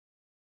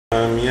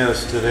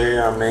Yes, today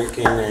I'm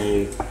making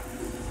a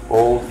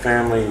old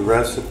family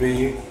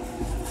recipe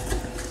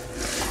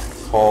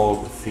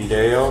called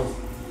Fedeo,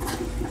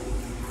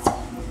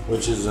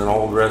 which is an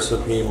old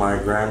recipe my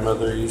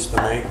grandmother used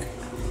to make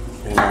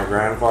and my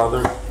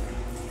grandfather.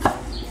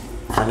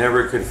 I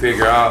never could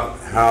figure out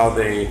how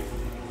they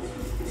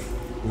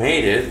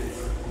made it,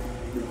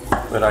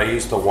 but I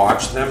used to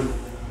watch them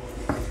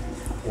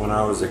when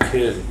I was a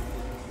kid.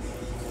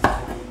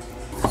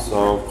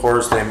 So of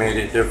course they made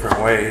it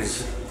different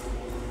ways.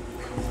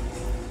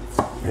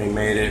 They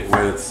made it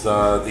with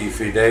the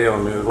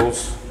Fedeo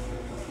noodles,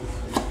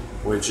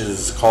 which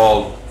is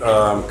called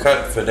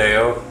cut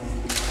Fedeo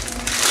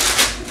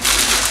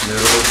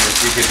noodles,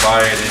 if you could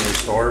buy it in the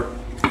store.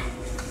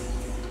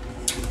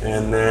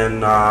 And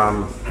then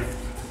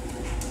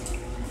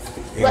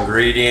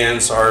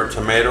ingredients are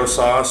tomato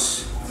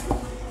sauce,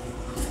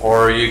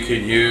 or you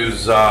could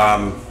use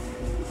the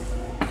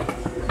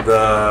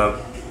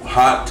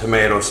hot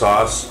tomato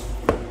sauce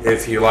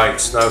if you like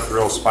stuff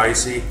real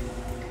spicy.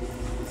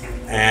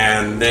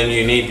 And then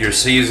you need your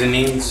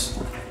seasonings,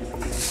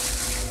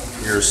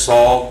 your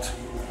salt,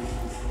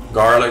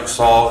 garlic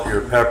salt, your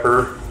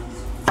pepper.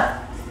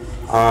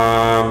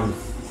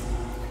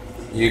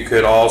 You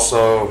could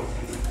also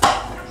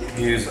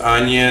use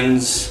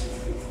onions,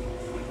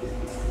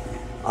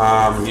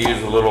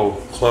 use a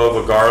little clove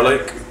of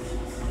garlic,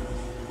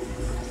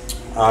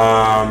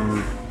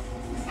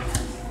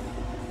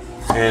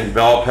 and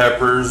bell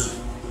peppers.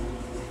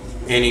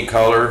 Any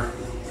color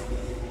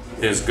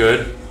is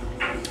good.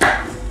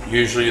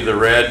 Usually the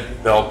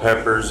red bell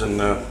peppers and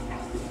the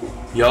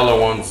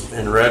yellow ones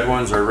and red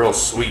ones are real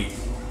sweet.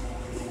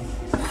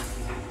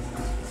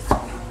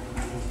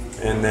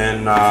 And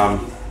then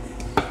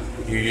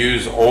you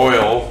use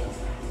oil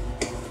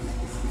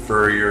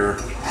for your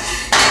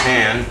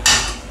pan,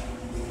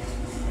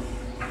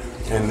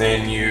 and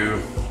then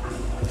you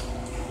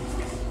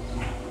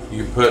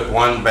put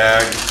one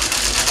bag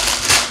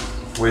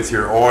with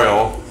your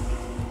oil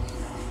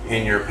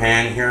in your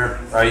pan here.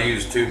 I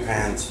use 2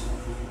 pans.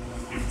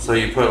 So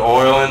you put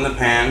oil in the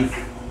pan,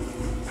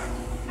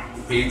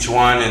 each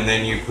one, and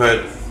then you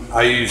put,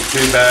 I use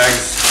 2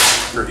 bags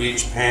for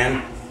each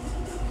pan,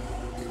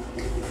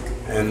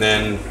 and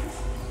then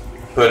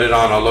put it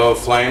on a low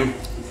flame.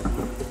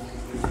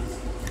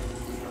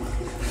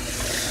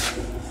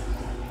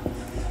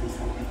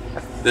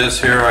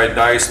 This here I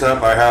diced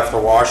up, I have to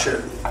wash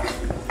it.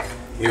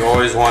 You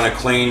always want to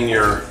clean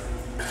your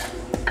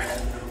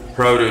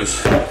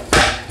produce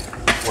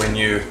when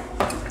you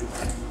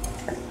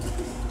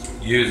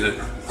use it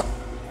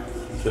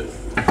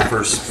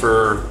for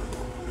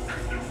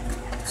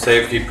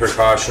safety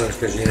precautions,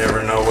 because you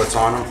never know what's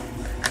on them.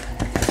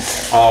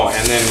 Oh,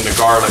 and then the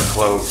garlic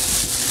cloves.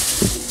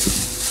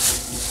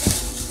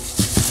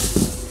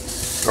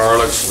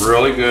 Garlic's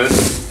really good.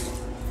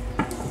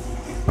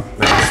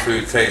 Makes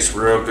food taste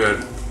real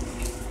good.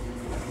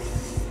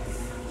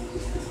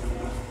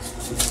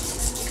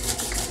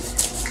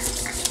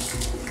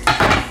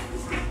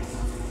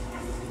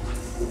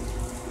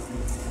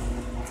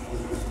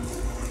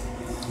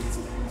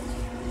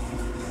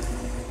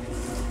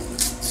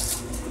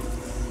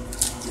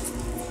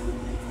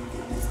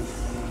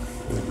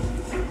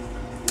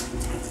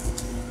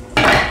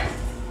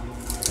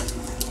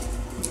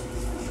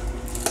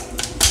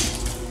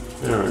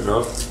 There we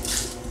go.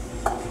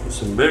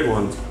 Some big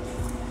ones.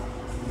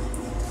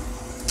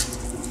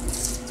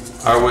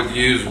 I would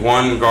use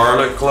 1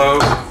 garlic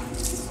clove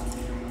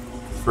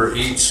for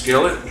each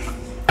skillet.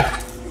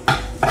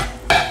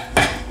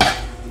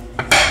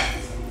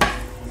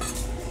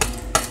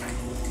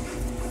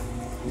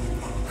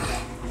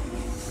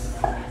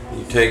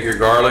 You take your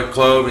garlic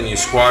clove and you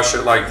squash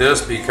it like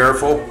this. Be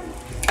careful.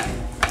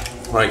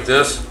 Like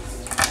this.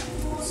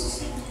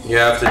 You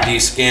have to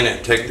de-skin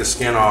it. Take the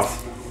skin off,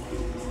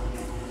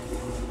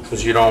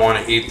 because you don't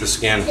want to eat the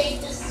skin.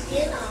 Take the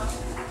skin off.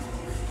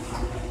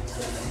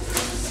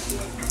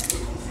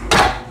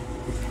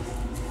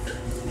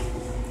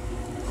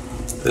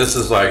 This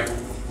is like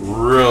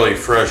really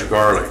fresh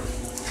garlic.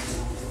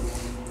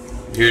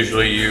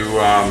 Usually you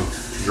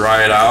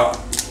dry it out.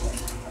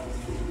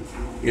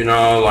 You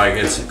know, like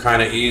it's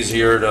kind of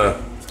easier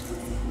to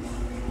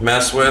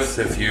mess with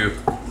if you...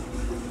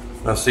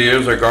 Now see,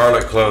 here's a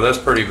garlic clove. That's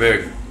pretty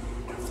big.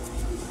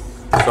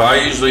 So I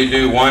usually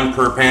do 1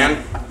 per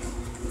pan,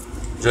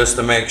 just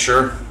to make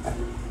sure.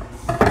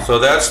 So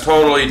that's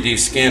totally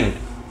de-skinned.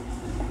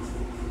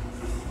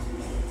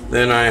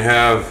 Then I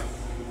have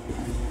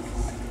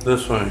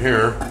this one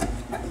here.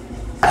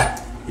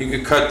 You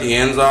could cut the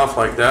ends off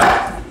like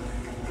that.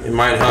 It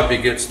might help you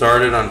get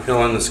started on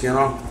peeling the skin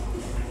off.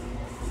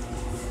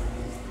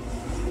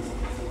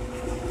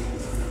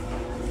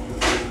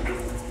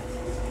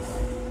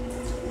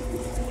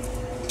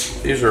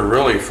 These are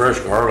really fresh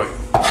garlic.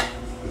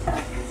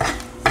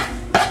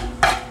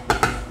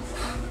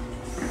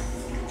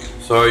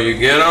 So you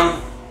get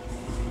them.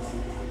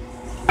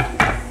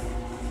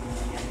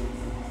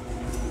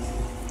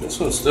 This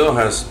one still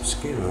has some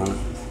skin on it.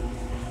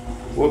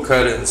 We'll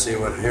cut it and see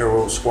what, here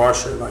we'll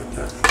squash it like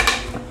that.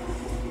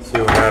 See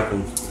what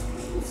happens.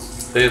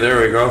 See, there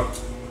we go.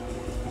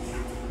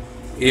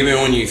 Even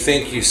when you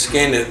think you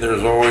skinned it,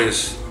 there's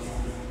always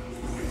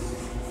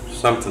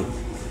something.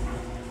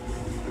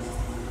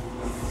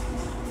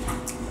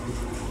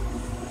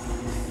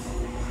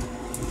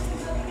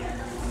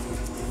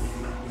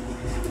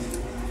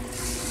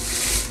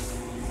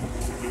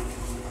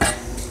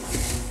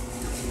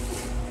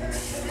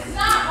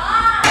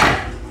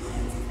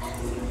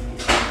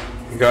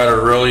 You gotta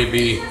really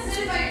be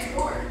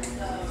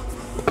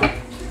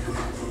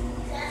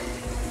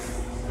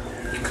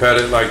cut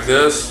it like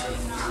this.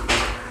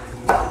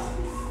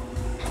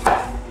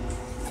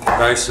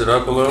 Dice it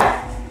up a little.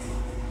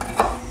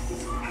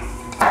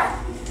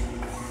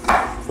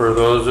 For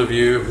those of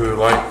you who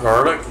like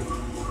garlic,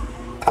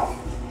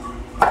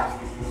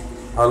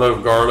 I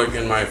love garlic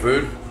in my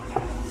food.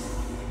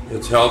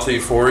 It's healthy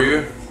for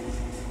you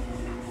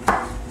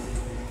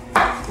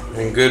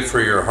and good for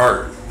your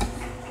heart.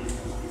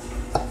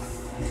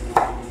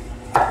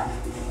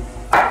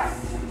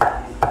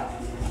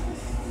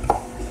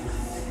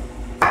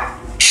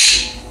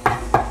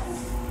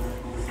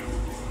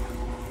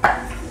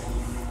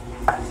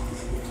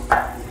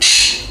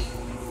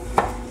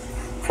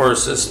 Of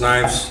course, this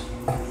knife's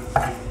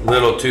a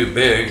little too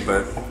big,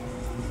 but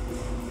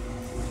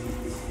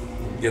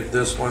get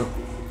this one.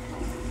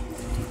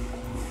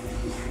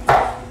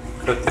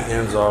 Cut the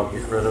ends off,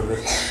 get rid of it.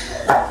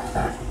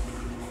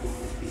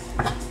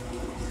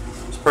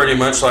 It's pretty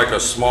much like a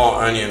small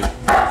onion.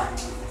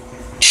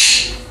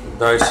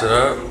 Dice it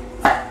up.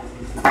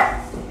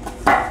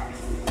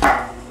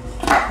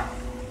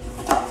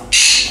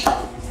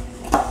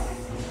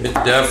 It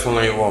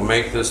definitely will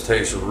make this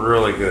taste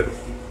really good.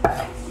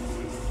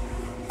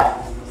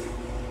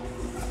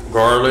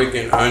 Garlic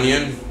and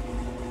onion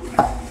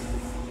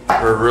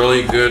are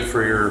really good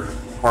for your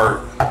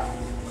heart.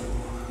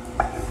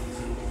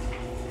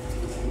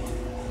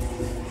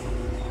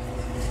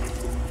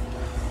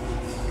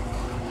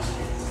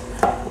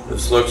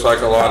 This looks like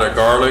a lot of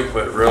garlic,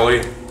 but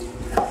really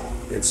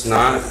it's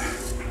not.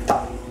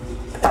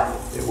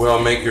 It will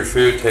make your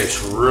food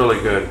taste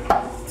really good.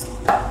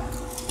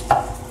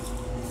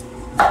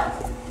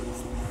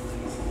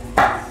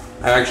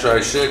 Actually,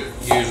 I should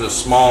use a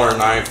smaller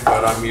knife,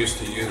 but I'm used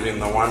to using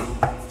the one.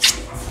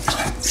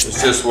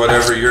 It's just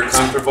whatever you're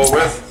comfortable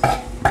with.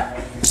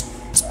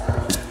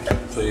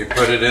 So you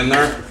put it in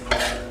there.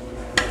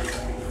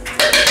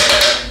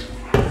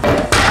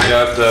 You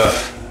have to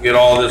get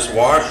all this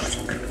washed.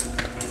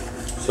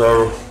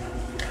 So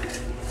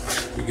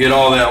you get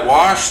all that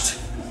washed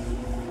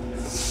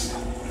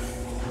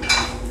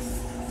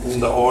in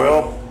the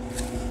oil.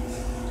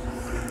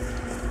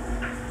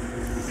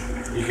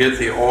 You get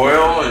the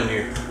oil and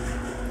you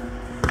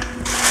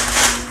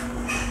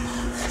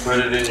put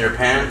it in your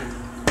pan.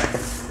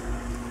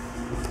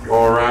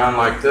 Go around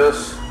like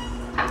this.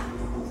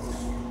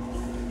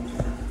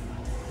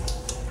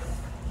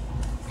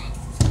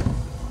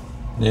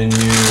 Then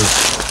you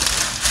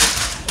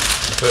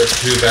put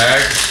 2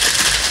 bags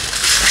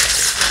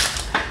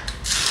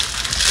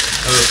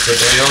of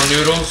Fedeo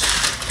noodles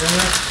in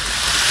it.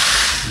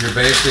 You're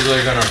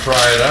basically going to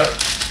fry it up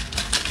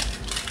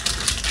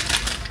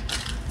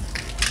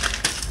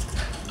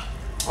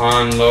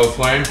on low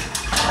flame.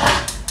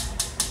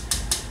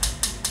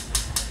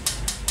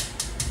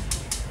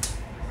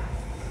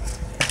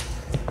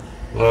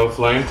 Low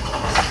flame.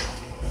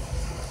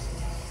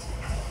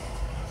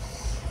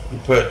 You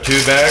put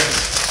 2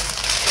 bags.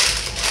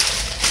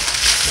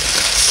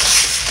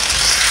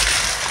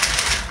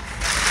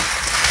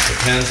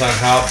 Depends on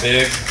how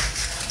big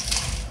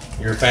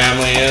your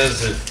family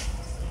is.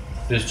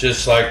 If it's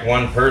just like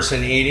one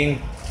person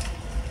eating,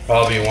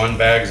 probably 1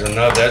 bag's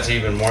enough. That's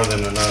even more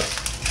than enough.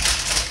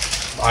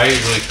 I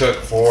usually cook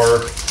four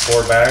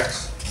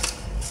bags.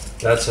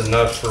 That's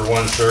enough for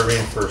 1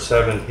 serving for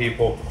 7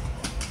 people.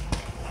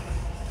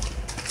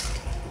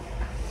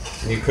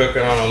 You cook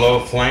it on a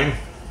low flame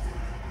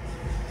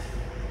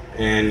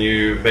and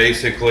you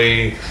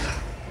basically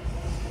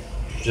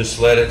just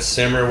let it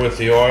simmer with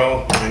the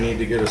oil. I need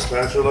to get a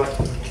spatula.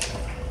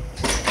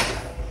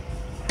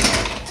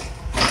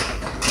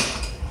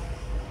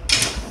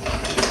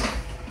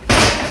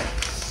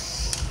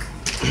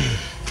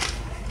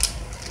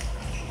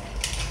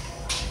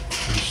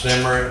 You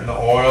simmer it in the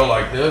oil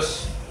like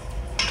this.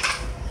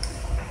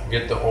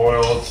 Get the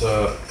oil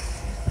to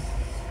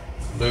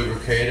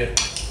lubricate it.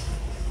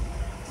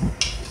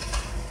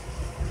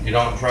 You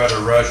don't try to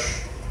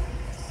rush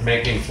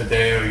making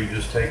Fedeo, you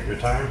just take your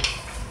time.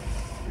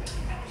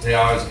 See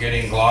how it's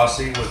getting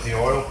glossy with the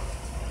oil?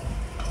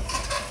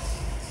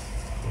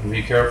 And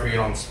be careful you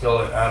don't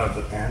spill it out of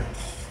the pan.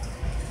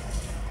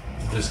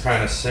 Just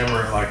kind of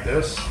simmer it like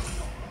this.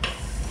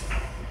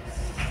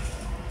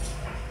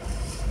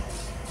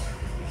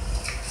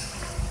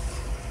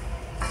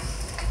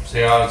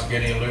 See how it's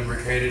getting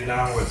lubricated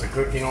now with the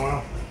cooking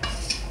oil?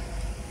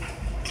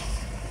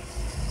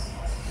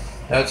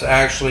 That's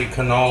actually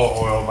canola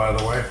oil, by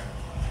the way.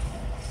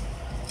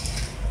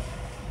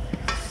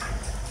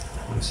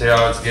 You see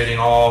how it's getting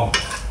all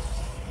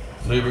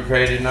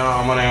lubricated now.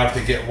 I'm gonna have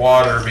to get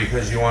water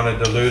because you want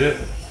to dilute it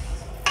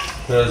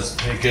because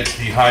it gets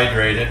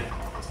dehydrated.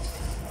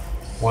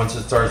 Once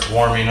it starts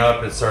warming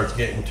up, it starts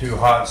getting too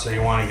hot, so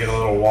you want to get a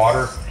little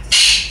water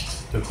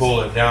to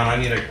cool it down. I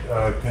need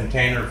a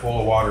container full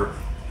of water.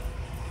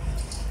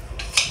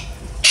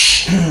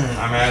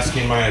 I'm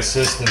asking my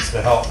assistants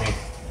to help me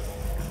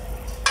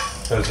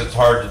because it's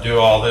hard to do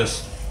all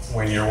this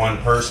when you're one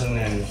person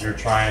and you're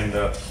trying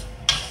to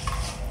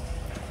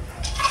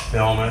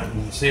film it.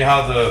 And see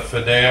how the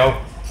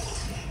Fedeo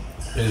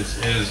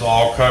is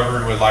all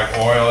covered with like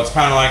oil? It's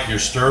kind of like you're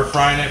stir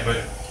frying it,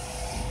 but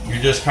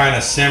you're just kind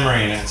of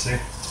simmering it. See?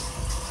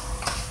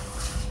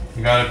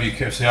 You gotta be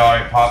careful. See how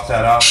I pop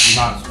that out?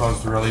 You're not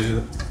supposed to really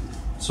do that.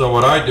 So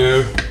what I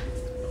do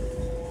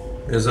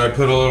is I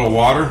put a little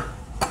water,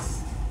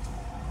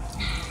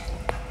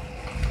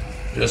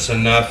 just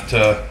enough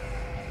to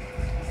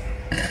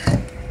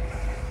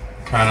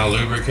kind of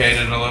lubricate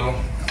it a little.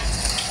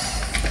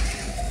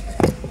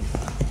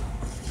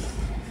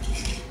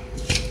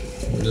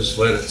 And just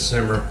let it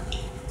simmer.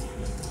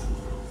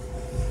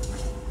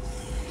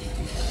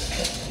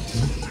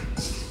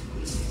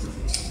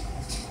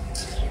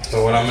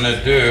 So what I'm going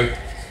to do,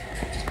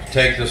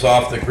 take this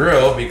off the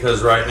grill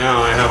because right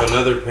now I have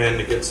another pan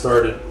to get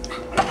started.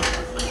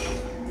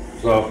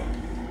 So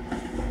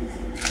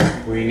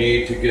we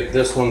need to get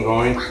this one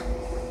going.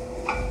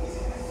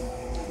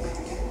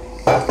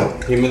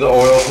 Give me the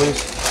oil,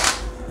 please.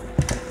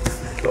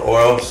 The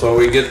oil. So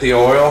we get the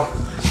oil.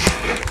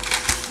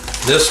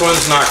 This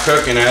one's not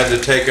cooking. I had to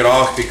take it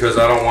off because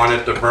I don't want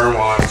it to burn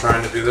while I'm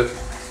trying to do this.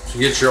 So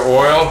get your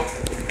oil.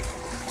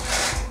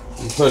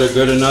 You put a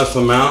good enough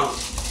amount.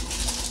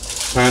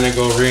 Kind of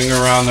go ring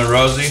around the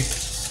rosy.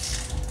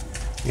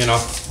 You know.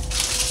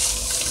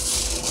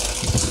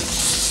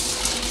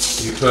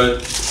 You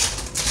put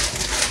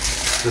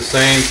the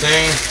same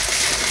thing.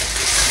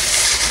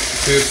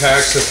 2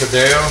 packs of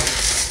Fedeo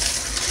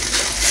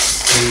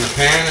in the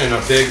pan in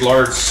a big,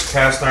 large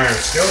cast iron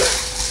skillet.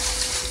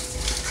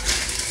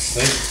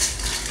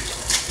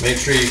 See? Make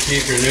sure you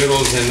keep your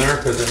noodles in there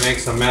because it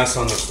makes a mess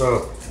on the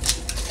stove.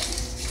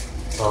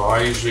 So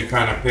I usually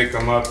kind of pick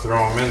them up,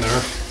 throw them in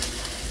there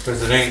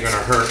because it ain't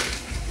gonna hurt.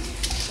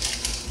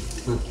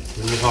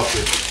 Let me help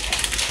you.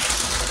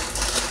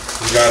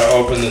 You gotta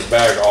open this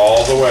bag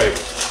all the way.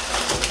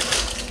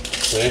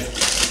 See?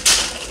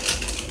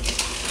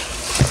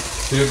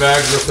 2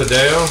 bags of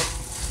Fedeo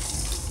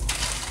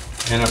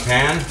in a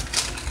pan.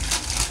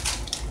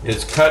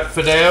 It's cut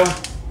Fedeo.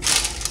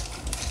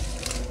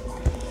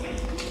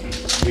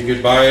 You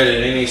could buy it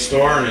at any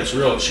store and it's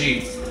real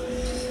cheap,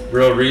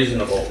 real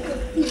reasonable.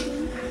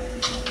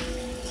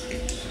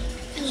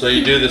 So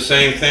you do the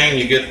same thing,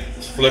 you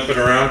flip it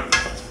around.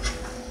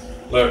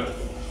 Look,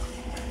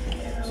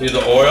 see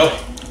the oil?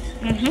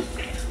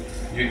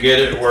 Mm-hmm. You get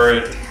it where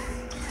it,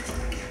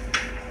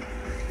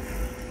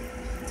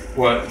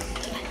 what?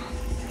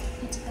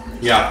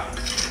 Yeah.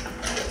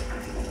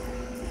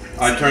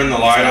 I turned the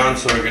light on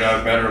so we could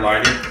have better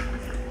lighting.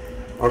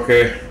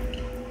 Okay.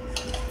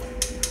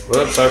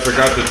 Whoops, I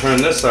forgot to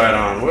turn this side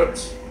on.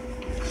 Whoops.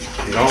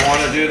 You don't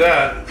want to do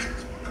that.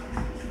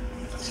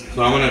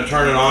 So I'm going to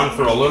turn it on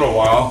for a little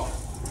while,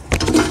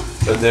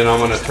 but then I'm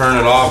going to turn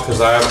it off because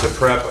I have to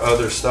prep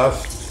other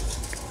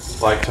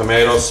stuff like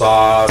tomato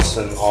sauce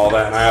and all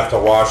that, and I have to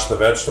wash the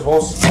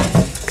vegetables.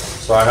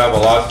 So I have a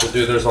lot to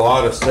do. There's a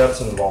lot of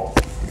steps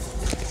involved,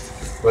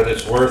 but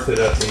it's worth it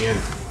at the end.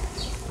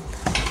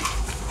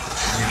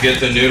 You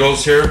get the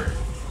noodles here,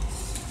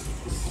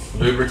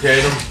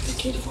 lubricate them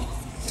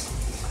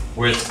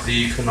with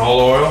the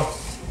canola oil.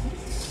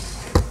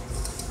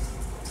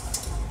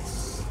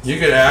 You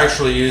could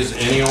actually use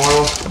any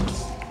oil.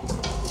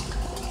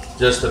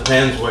 Just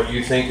depends what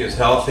you think is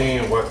healthy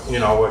and what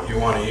you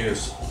want to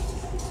use.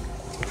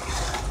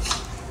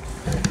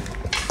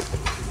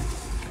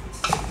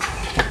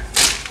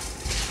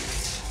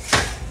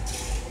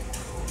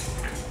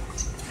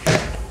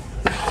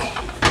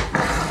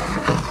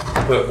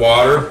 Put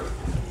water.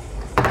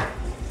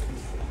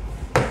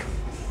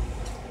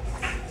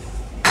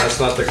 That's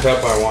not the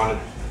cup I wanted.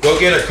 Go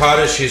get a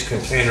cottage cheese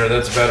container,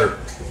 that's better.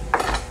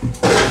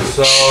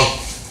 So,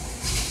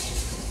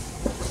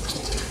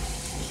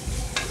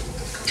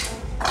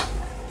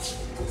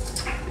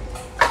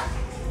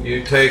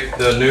 you take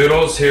the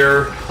noodles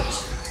here.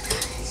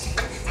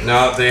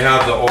 Now they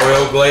have the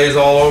oil glaze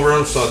all over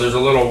them, so there's a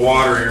little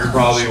water. You're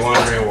probably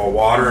wondering, well,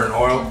 water and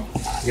oil?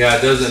 Yeah,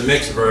 it doesn't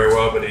mix very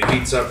well, but it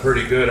heats up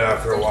pretty good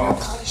after a while.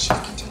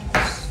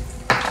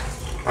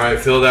 All right,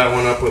 fill that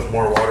one up with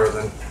more water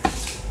then.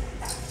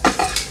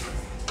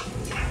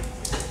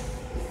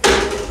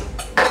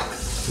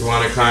 You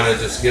want to kind of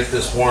just get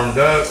this warmed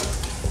up.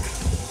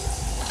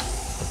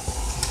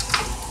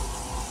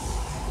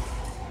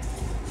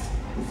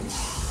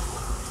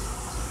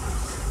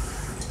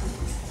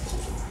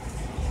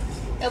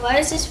 Why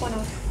is this one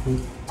on?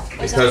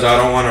 Because I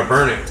don't want to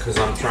burn it, because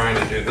I'm trying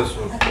to do this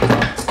one.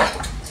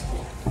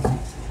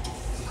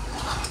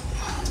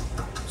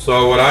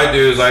 So what I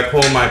do is I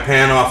pull my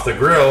pan off the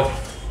grill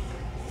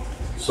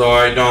so so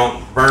I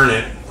don't burn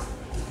it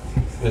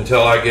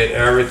until I get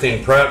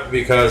everything prepped,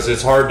 because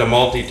it's hard to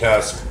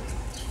multitask.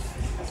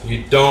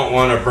 You don't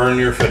want to burn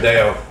your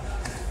Fedeo.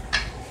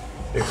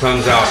 It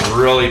comes out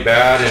really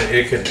bad and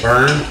it could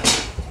burn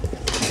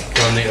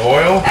from the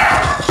oil.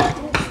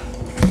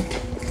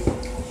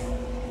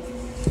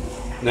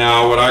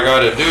 Now what I got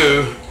to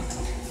do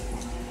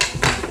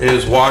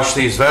is wash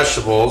these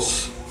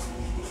vegetables.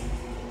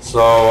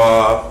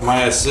 So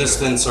my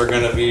assistants are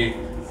going to be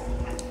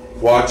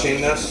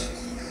watching this.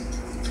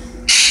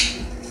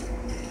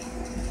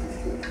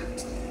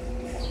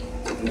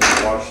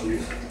 Wash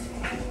these.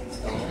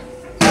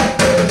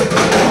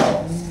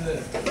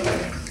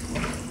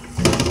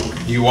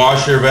 You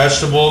wash your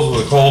vegetables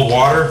with cold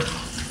water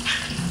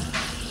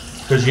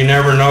because you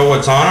never know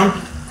what's on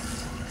them.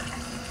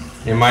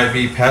 It might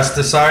be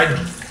pesticide,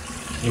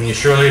 and you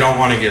surely don't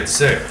want to get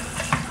sick,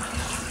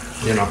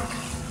 you know.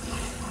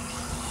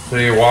 So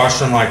you wash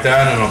them like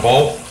that in a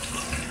bowl.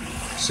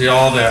 See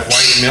all that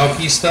white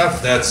milky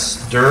stuff?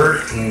 That's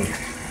dirt and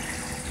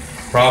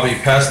probably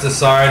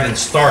pesticide and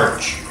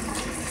starch.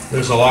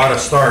 There's a lot of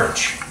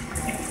starch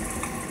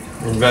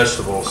in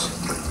vegetables.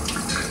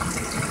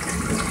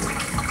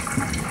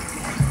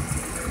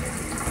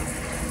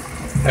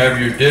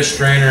 Have your dish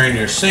drainer in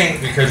your sink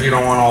because you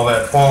don't want all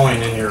that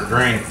falling in your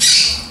drain.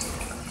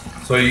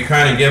 So you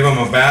kind of give them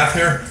a bath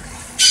here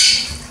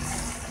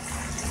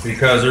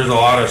because there's a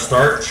lot of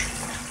starch.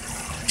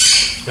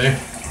 See?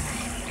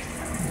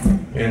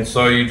 And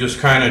so you just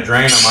kind of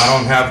drain them. I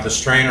don't have the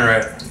strainer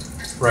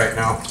right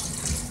now.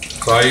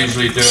 So I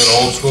usually do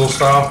it old school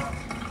style.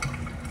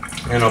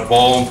 In a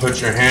bowl and put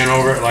your hand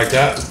over it like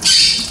that.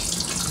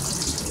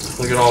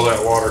 Look at all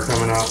that water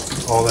coming out.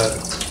 All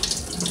that.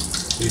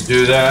 You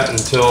do that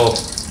until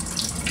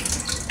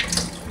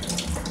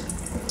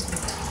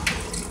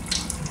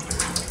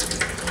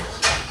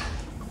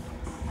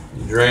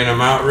you drain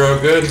them out real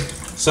good.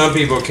 Some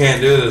people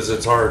can't do this,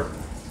 it's hard.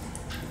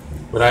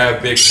 But I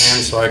have big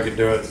hands so I could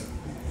do it.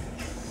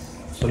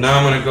 So now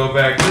I'm going to go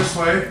back this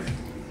way.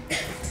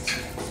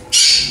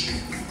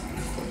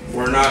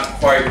 We're not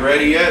quite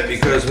ready yet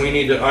because we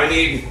need to, I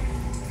need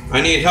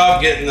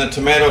help getting the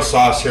tomato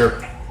sauce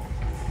here.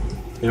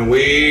 And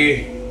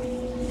we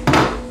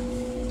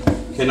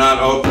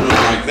cannot open them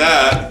like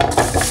that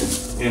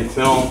and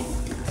film.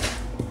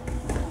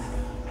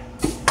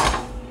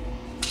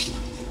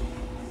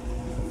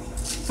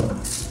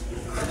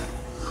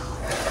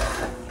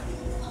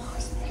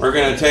 We're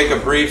going to take a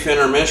brief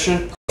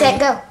intermission. Okay,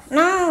 go.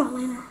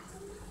 No.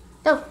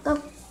 Go.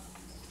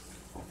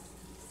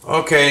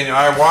 Okay,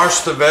 I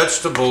washed the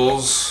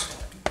vegetables.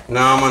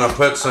 Now I'm going to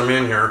put some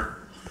in here.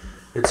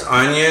 It's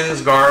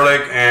onions,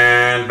 garlic,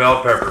 and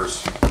bell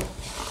peppers.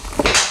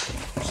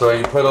 So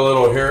you put a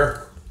little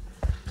here.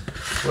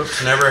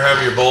 Whoops, never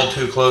have your bowl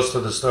too close to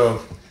the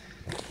stove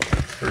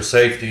for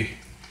safety.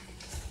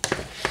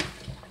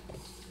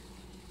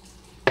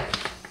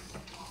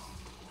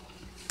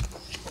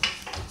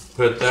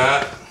 Put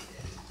that.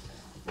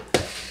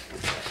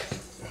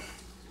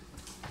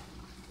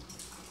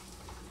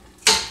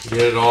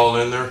 Get it all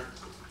in there.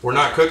 We're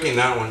not cooking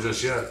that one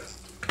just yet.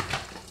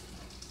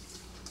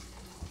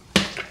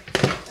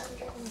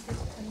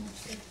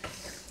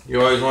 You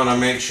always want to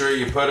make sure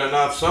you put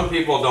enough. Some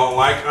people don't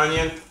like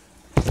onion.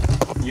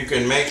 You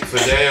can make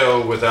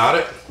Fedeo without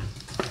it.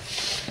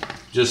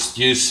 Just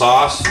use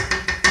sauce.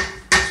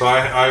 So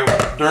I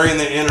during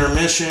the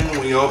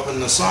intermission, we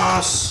open the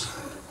sauce.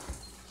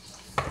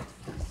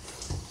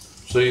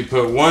 So you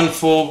put one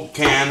full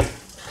can,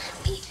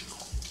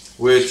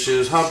 which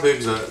is, how big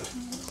is that?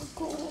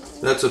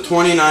 That's a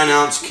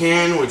 29-ounce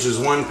can, which is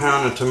 1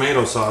 pound of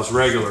tomato sauce,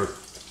 regular,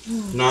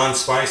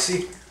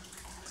 non-spicy.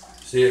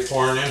 See it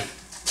pouring in?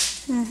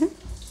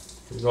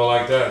 Mm-hmm. You go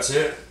like that, see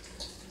it?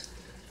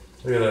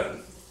 Look at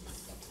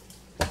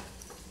that.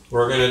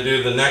 We're going to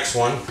do the next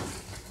one.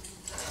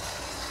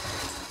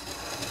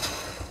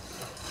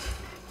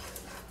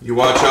 You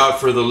watch out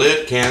for the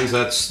lid cans.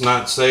 That's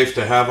not safe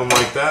to have them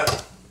like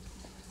that.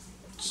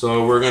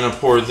 So we're going to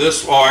pour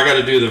this. Oh, I got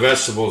to do the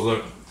vegetables.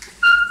 Look.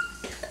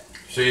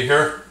 See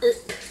here?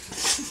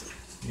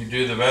 You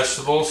do the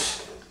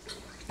vegetables.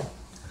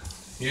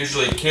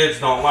 Usually kids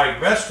don't like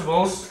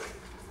vegetables.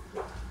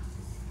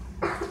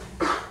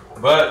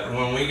 But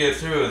when we get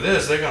through with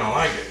this, they're going to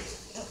like it.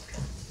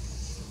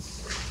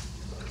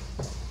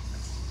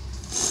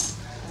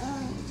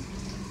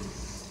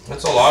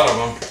 That's a lot of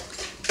them.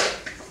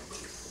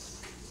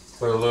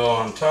 Put a little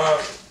on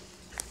top.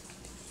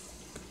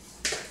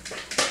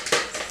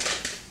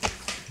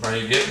 Are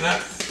you getting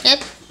that?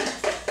 Yep.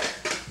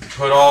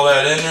 Put all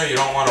that in there. You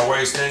don't want to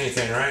waste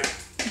anything, right?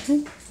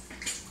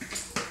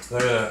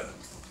 Look at that.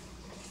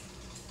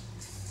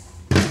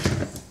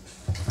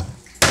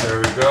 There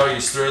we go. You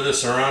stir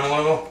this around a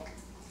little.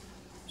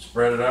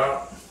 Spread it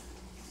out.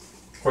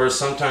 Of course,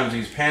 sometimes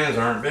these pans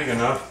aren't big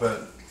enough,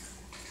 but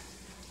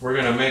we're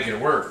going to make it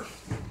work.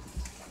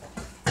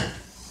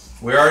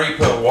 We already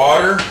put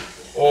water,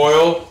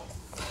 oil.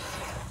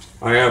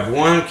 I have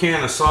 1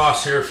 can of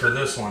sauce here for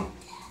this one.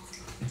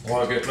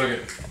 Look at.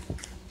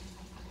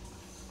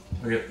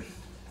 Look at.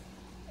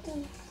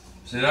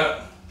 See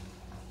that?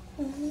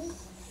 Mm-hmm.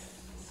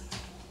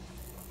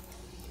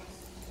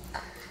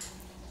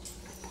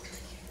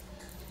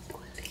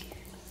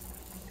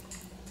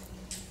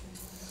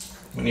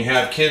 When you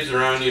have kids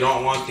around, you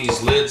don't want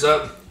these lids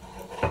up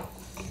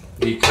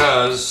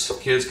because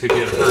kids could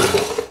get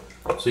hurt.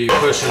 So you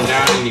push them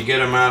down and you get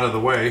them out of the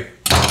way.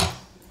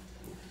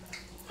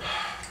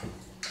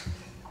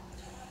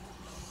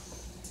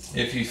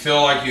 If you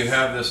feel like you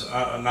have this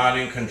not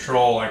in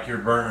control, like you're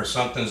burnt or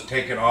something's,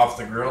 take it off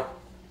the grill.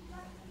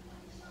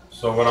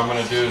 So what I'm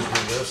going to do is do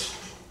this.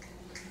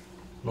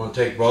 I'm going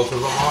to take both of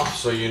them off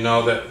so you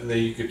know that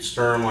you could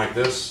stir them like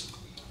this.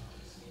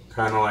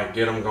 Kind of like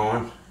get them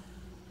going.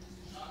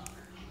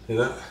 See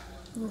that?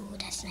 Ooh,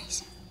 that's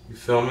nice. You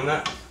filming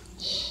that?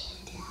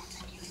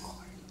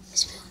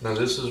 Now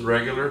this is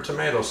regular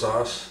tomato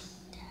sauce.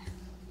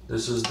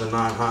 This is the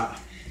non-hot.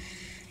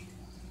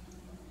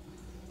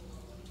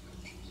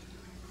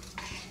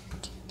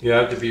 You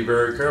have to be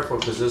very careful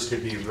because this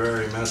could be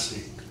very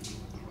messy.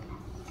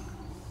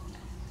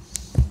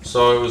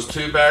 So it was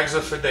 2 bags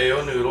of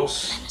Fedeo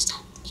noodles.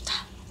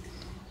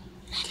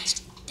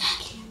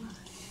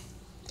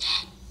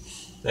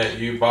 That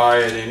you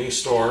buy at any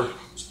store.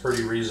 It's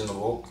pretty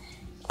reasonable.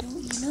 You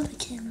know the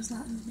camera's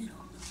not in the middle.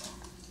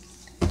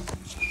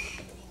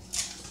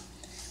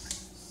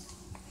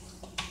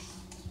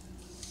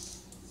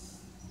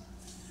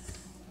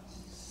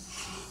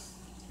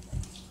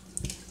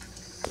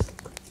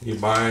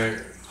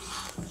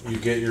 You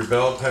get your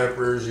bell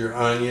peppers, your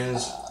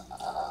onions.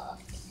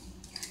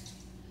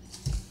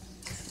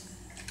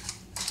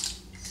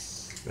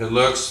 It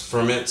looks,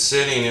 from it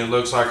sitting, it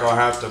looks like I'll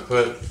have to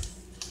put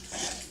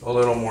a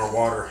little more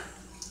water.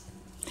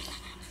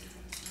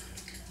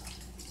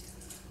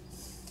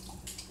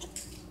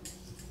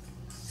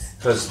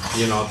 Because,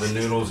 you know, the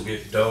noodles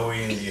get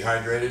doughy and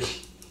dehydrated.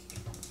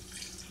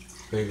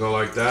 So you go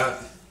like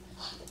that.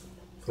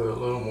 Put a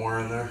little more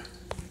in there.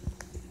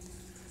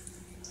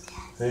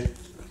 See?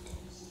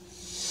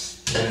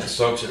 And it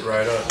soaks it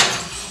right up.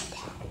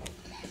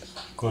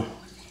 Come on.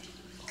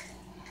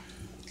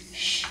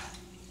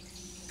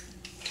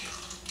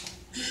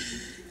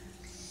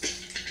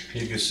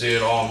 You can see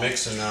it all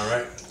mixing now,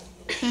 right?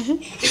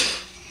 Mm-hmm.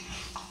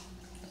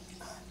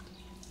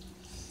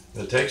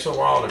 It takes a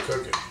while to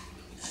cook it.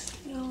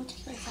 No, it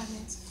takes like 5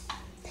 minutes.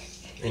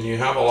 And you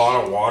have a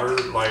lot of water,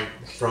 like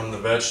from the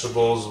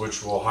vegetables,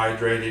 which will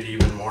hydrate it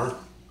even more.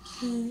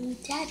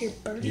 Dad, you're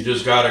burning. You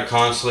just got to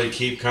constantly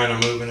keep kind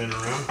of moving it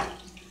around.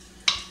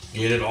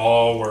 Get it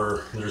all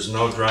where there's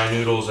no dry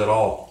noodles at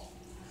all.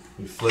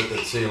 You flip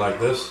it, see,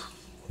 like this.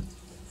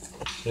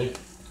 See?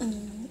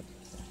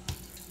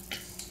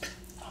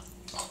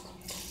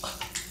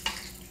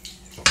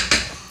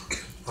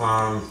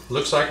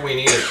 Looks like we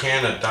need a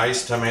can of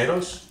diced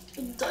tomatoes.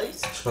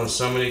 Diced? Can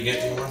somebody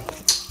get me one?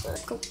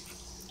 Let's go.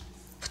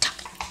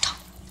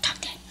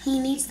 He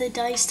needs the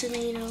diced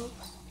tomato.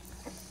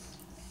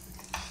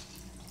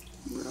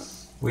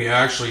 We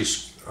actually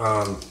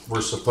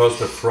we're supposed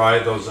to fry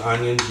those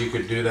onions. You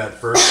could do that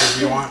first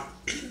if you want.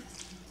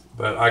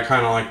 But I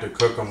kind of like to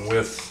cook them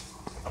with...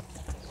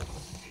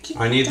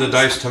 I need the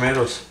diced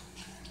tomatoes.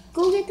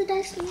 Go get the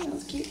diced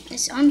tomatoes, kid.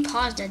 It's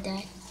unpaused at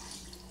that.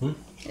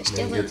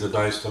 Then get the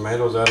diced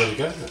tomatoes out of the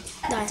cabinet.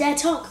 Dad,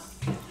 talk.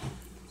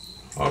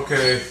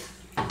 Okay.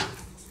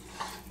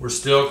 We're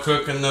still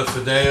cooking the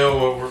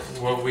Fedeo.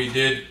 What we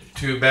did,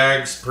 2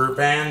 bags per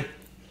pan.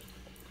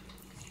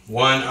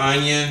 1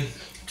 onion,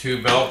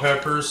 2 bell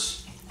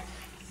peppers,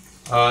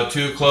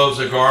 2 cloves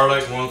of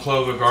garlic, 1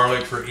 clove of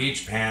garlic for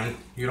each pan.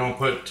 You don't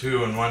put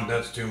 2 in one,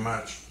 that's too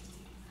much.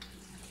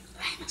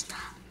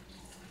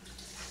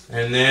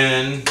 And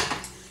then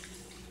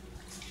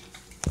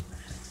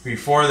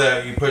before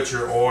that, you put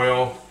your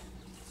oil.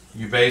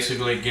 You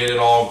basically get it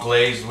all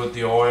glazed with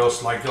the oil,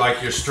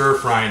 like you're stir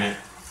frying it.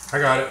 I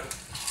got it.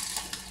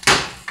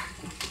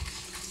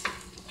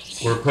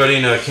 We're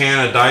putting a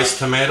can of diced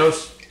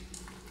tomatoes.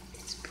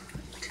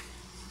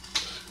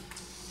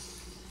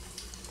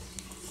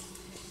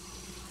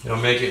 It'll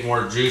make it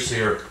more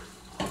juicier.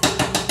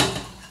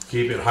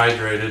 Keep it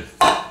hydrated.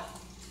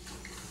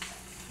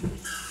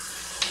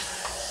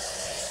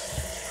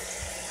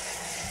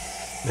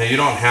 Now you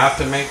don't have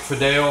to make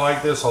Fedeo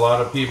like this. A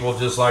lot of people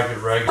just like it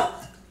regular.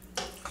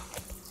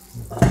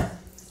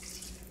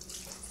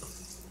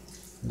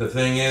 The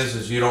thing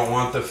is you don't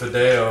want the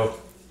Fedeo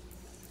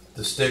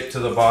to stick to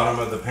the bottom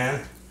of the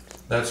pan.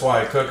 That's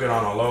why I cook it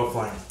on a low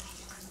flame.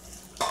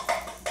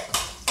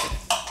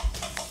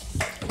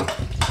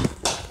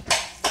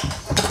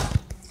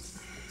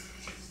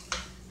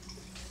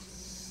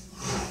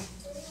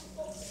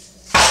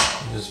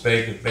 Just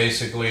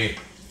basically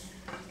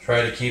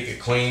try to keep it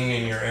clean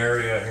in your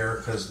area here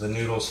because the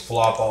noodles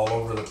flop all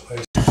over the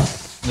place.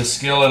 The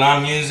skillet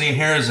I'm using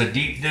here is a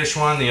deep dish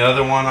one. The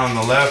other one on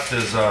the left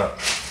is a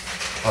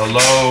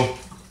low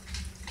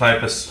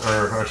type of,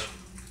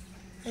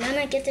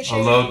 a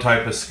low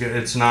type of skillet.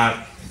 It's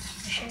not,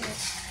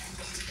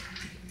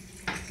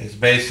 it's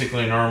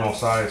basically normal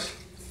size.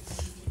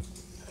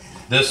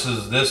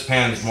 This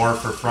pan's more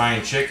for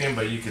frying chicken,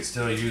 but you could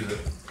still use it.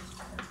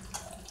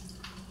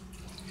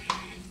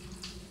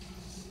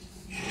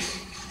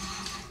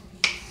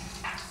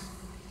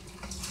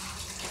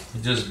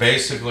 You just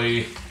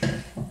basically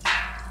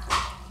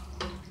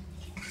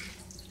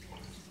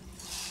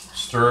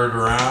stir it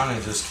around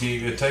and just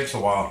keep, it takes a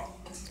while.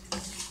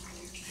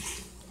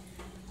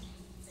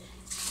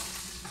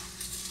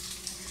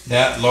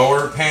 That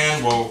lower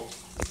pan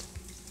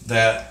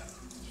that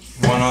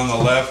one on the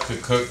left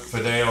could cook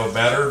Fedeo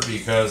better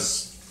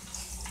because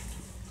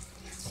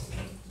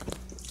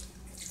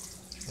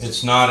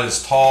it's not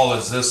as tall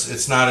as this,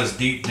 it's not as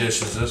deep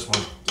dish as this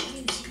one.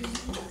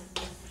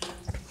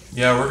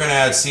 Yeah, we're gonna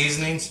add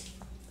seasonings.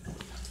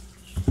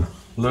 A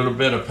little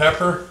bit of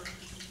pepper.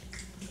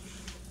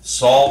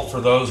 Salt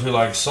for those who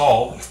like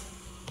salt.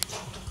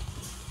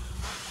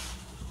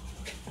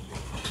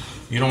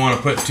 You don't want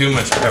to put too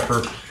much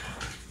pepper.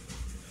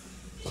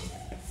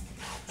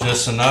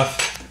 Just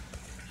enough.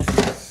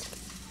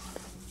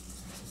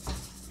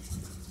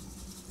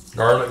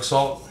 Garlic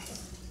salt.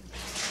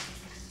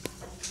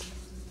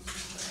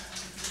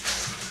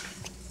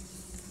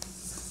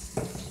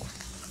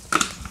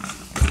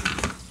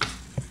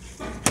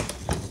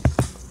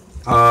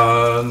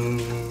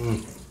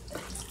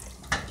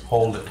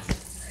 Hold it.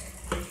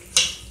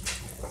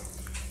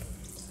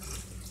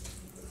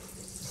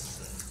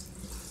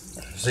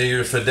 See,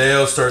 your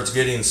Fedeo starts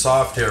getting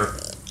soft here.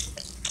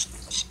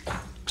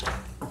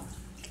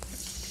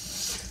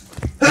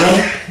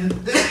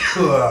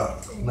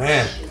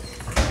 Man,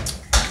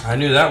 I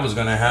knew that was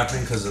going to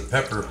happen because of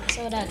pepper.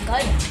 So that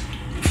gut.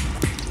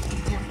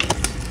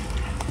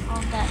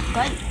 All that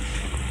gut.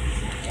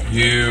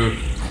 You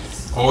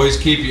always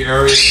keep your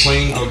area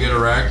clean. Go get a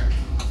rag.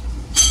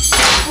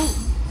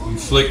 You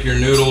flick your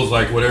noodles,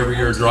 like whatever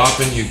you're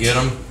dropping, you get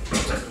them.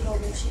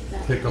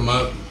 Pick them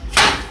up.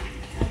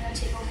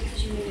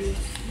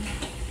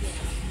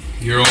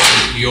 You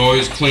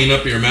always clean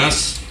up your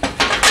mess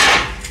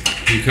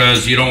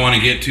because you don't want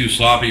to get too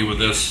sloppy with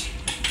this.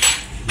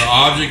 The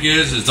object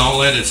is don't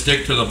let it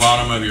stick to the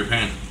bottom of your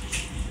pan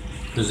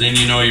because then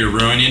you know you're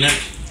ruining it.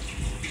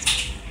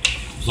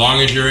 As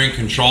long as you're in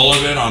control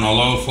of it on a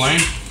low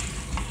flame,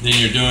 then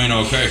you're doing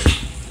okay.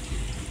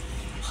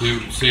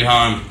 See how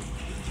I'm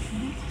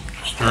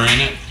stirring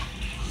it?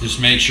 Just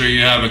make sure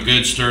you have a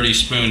good sturdy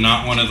spoon,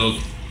 not one of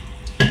those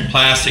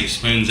plastic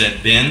spoons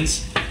that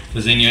bends,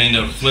 because then you end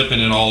up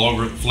flipping it all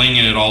over,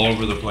 flinging it all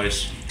over the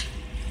place.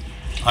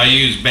 I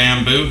use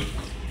bamboo.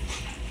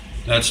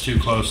 That's too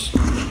close.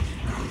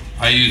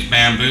 I use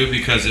bamboo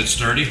because it's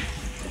sturdy.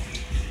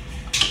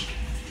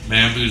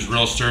 Bamboo's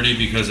real sturdy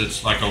because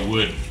it's like a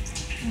wood.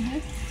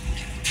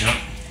 Yep.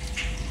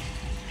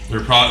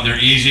 They're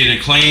easy to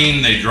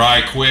clean. They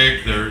dry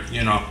quick. You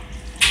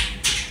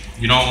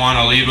don't want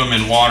to leave them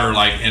in water,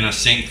 like in a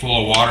sink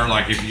full of water,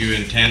 like if you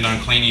intend on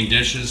cleaning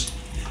dishes,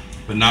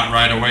 but not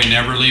right away.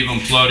 Never leave them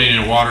floating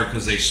in water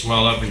because they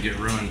swell up and get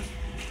ruined.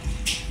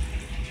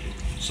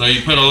 So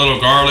you put a little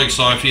garlic.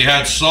 So if you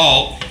had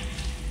salt,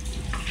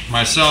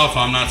 myself,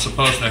 I'm not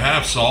supposed to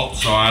have salt,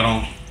 so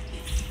I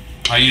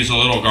use a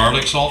little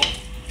garlic salt.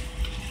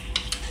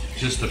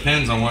 Just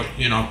depends on what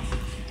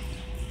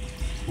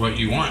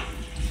you want.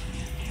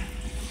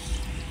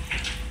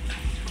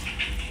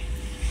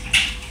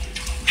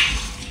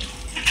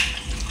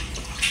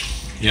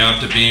 You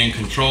have to be in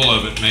control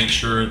of it. Make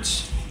sure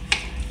it's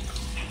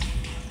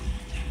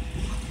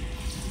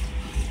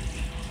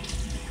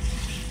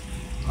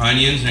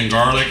onions and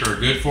garlic are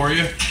good for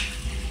you.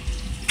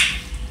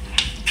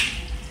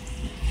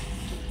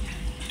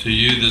 To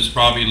you, this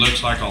probably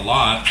looks like a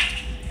lot.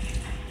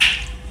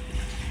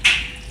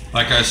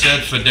 Like I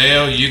said,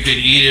 Fedeo, you could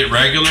eat it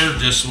regular,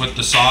 just with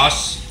the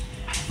sauce,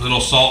 little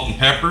salt and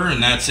pepper,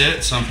 and that's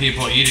it. Some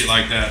people eat it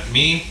like that.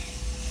 Me,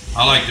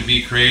 I like to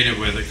be creative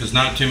with it because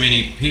not too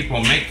many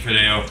people make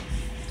Fedeo.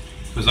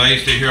 Because I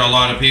used to hear a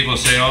lot of people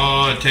say,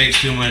 oh, it takes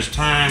too much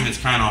time, it's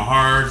kind of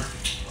hard.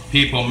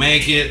 People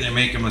make it, they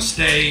make a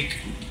mistake.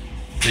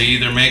 They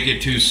either make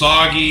it too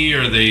soggy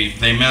or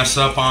they mess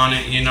up on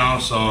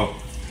it, so.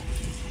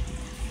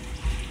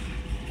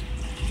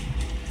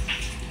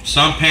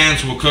 Some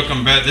pans will cook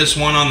them better. This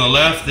one on the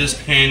left, this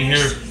pan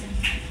here,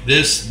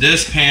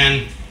 this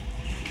pan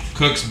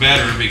cooks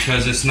better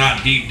because it's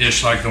not deep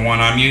dish like the one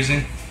I'm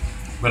using.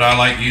 But I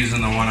like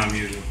using the one I'm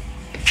using.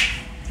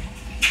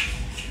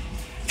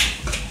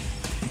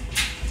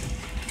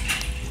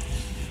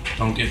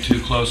 Don't get too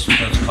close,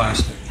 that's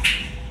plastic.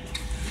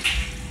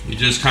 You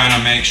just kind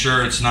of make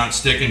sure it's not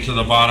sticking to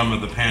the bottom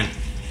of the pan.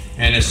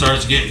 And it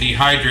starts getting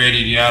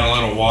dehydrated, you add a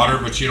little water,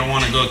 but you don't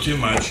want to go too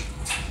much.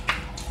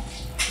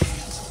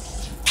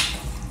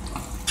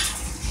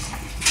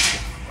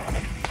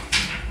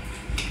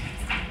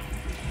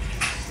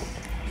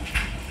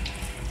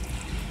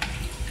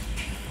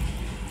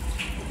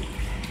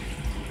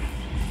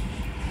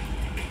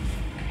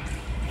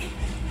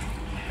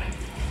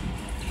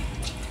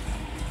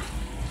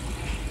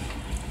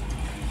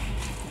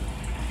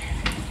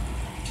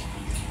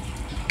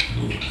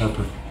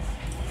 Pepper.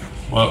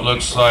 Well, it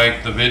looks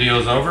like the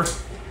video's over.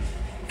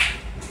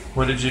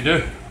 What did you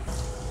do?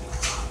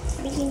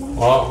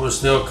 Well, we're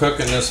still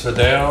cooking this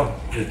Fedeo.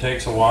 It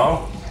takes a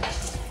while.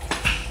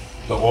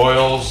 The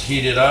oil's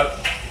heated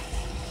up.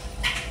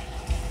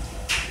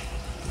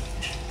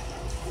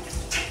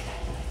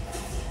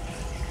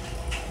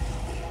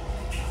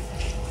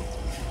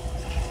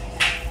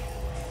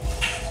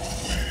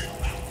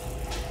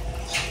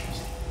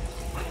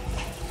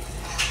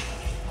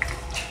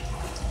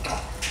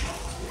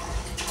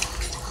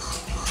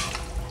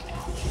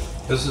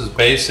 This is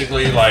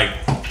basically like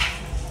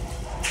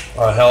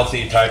a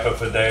healthy type of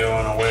Fedeo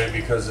in a way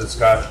because it's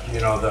got,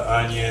 you know, the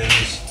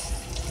onions,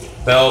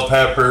 bell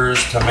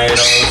peppers, tomatoes.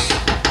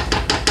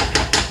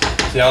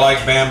 See, I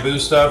like bamboo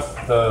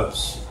stuff, the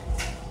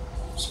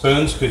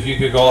spoons, because you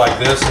could go like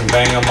this and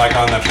bang them like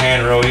on the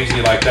pan real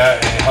easy like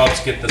that, and it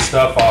helps get the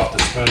stuff off the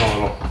spoon a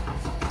little.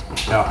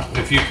 Now,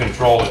 if you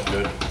control it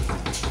good.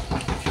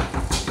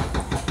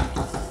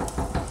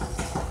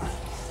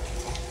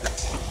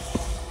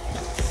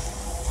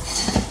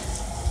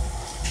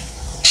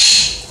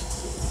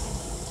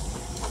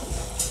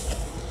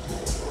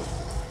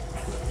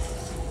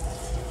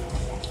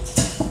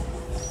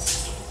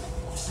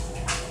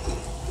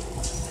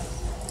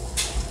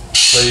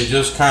 So you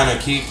just kind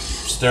of keep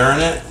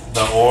stirring it.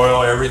 The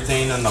oil,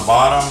 everything in the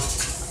bottom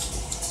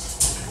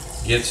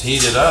gets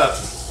heated up.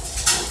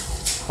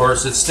 Of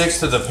course, it sticks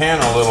to the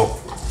pan a little,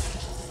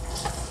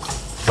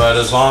 but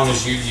as long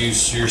as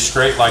you're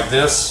straight like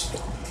this,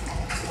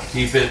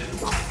 keep it,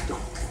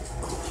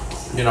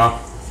 you know,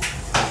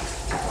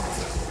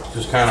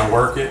 just kind of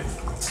work it.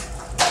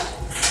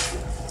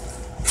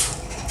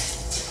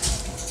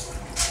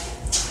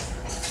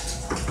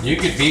 You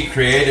could be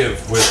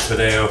creative with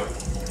Fedeo.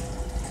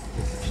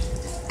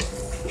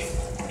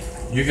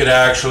 You could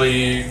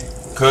actually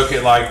cook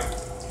it like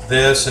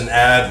this and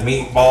add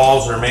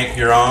meatballs or make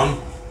your own.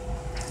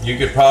 You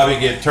could probably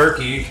get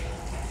turkey,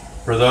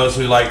 for those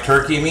who like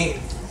turkey meat.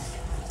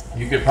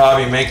 You could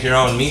probably make your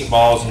own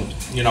meatballs and,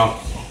 you know,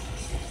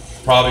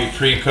 probably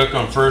pre-cook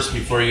them first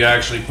before you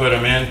actually put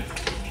them in.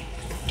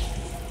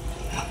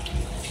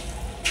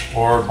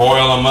 Or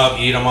boil them up,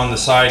 eat them on the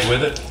side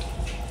with it.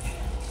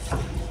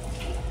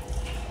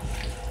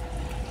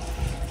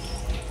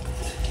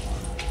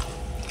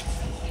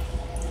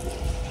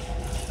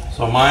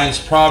 So mine's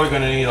probably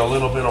going to need a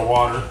little bit of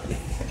water.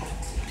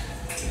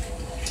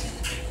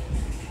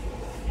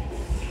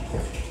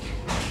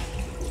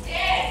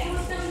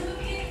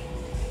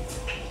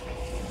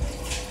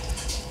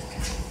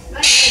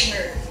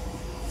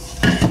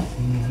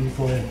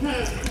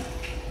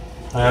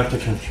 I have to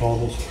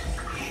control this.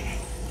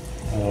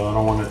 I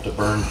don't want it to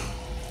burn.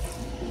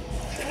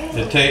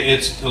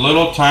 It's a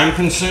little time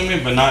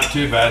consuming, but not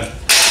too bad.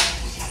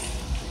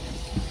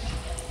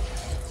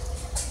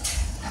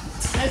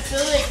 I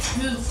feel like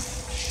poop.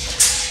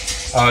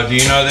 Do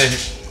you know that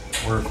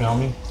we're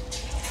filming?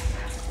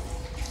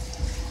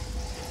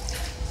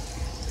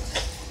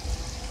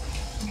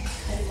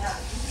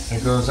 There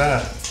goes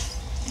that.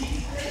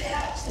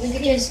 We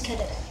could just cut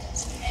it out.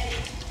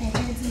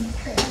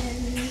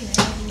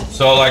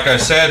 So like I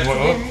said,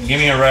 give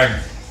me a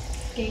rag.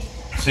 Okay.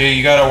 See,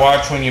 you gotta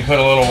watch when you put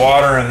a little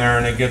water in there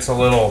and it gets a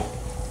little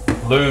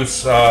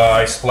loose.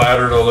 I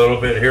splattered a little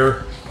bit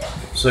here.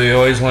 So you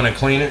always want to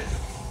clean it.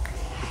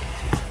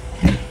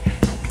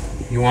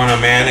 You want to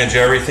manage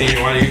everything.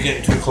 Why are you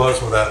getting too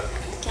close with that?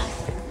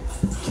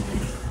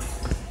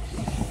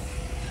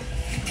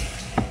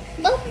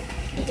 Look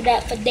at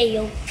that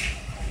Fedeo.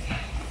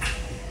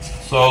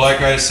 So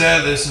like I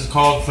said, this is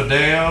called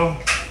Fedeo.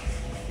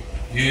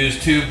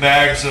 Use 2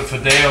 bags of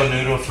Fedeo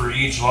noodle for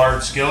each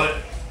large skillet.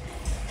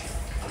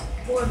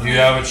 You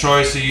have a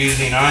choice of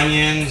using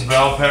onions,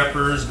 bell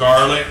peppers,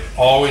 garlic.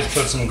 Always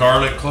put some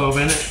garlic clove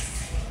in it.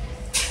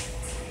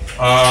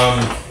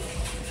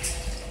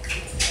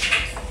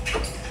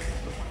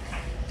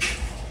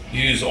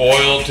 Use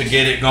oil to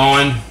get it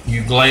going.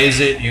 You glaze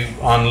it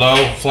on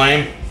low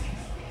flame,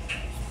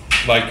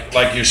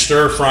 like you're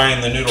stir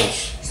frying the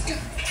noodles. Get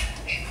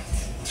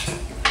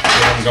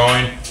them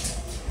going.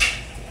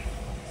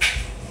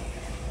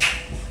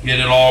 Get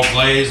it all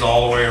glazed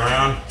all the way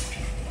around,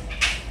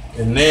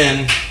 and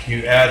then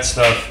you add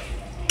stuff.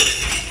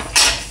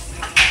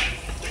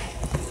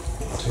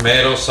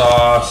 Tomato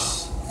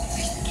sauce,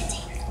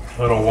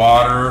 a little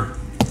water.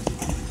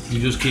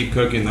 You just keep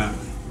cooking that.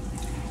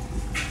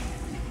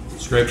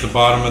 Scrape the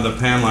bottom of the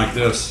pan like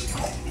this.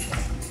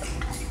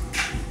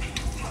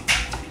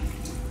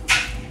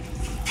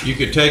 You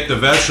could take the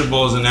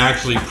vegetables and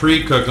actually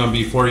pre-cook them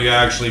before you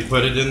actually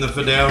put it in the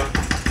Fedeo,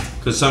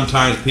 because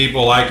sometimes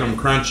people like them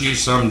crunchy,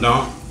 some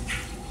don't.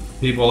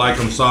 People like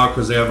them soft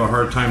because they have a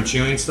hard time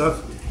chewing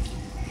stuff.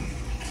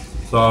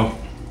 So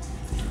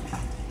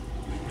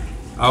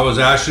I was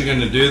actually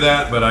going to do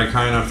that, but I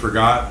kind of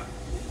forgot.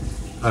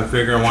 I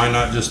figured why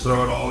not just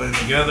throw it all in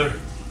together.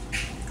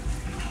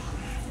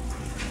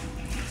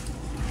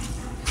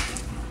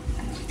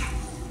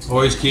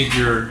 Always keep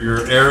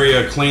your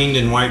area cleaned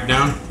and wiped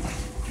down.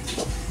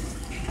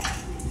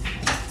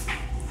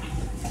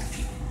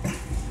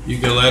 You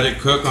can let it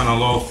cook on a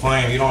low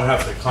flame. You don't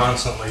have to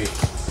constantly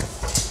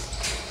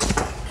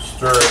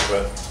stir it,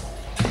 but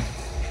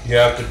you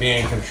have to be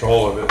in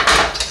control of it.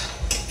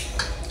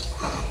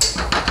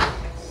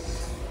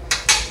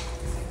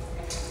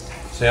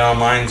 See how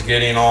mine's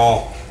getting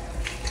all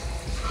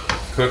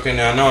cooking?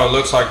 I know it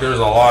looks like there's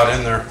a lot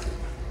in there.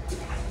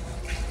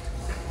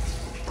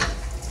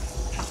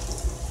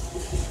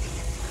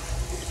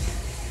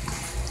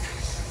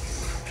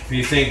 If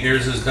you think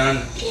yours is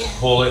done,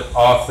 pull it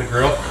off the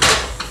grill.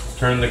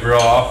 Turn the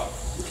grill off.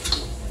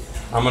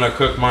 I'm gonna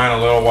cook mine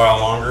a little while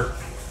longer.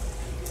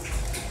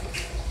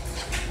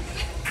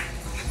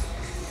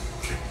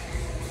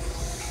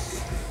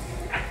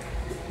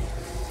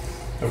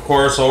 Of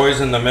course,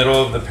 always in the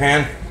middle of the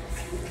pan,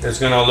 it's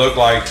gonna look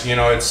like, you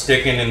know, it's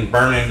sticking and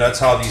burning. That's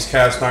how these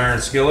cast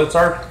iron skillets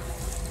are.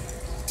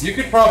 You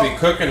could probably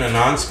cook in a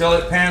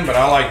non-skillet pan, but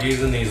I like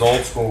using these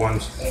old school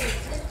ones.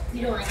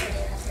 You don't like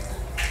it.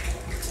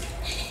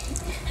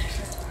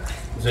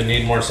 Does it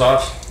need more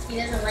sauce? He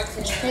doesn't like it.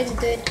 It's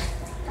good.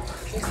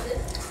 It's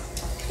good.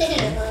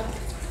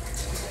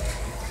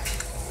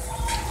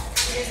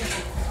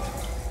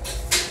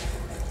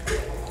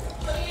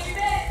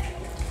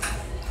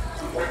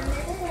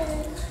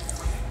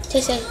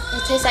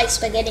 It tastes like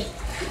spaghetti.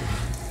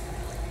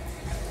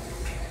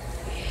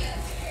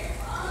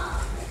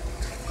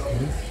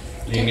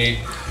 Do you need?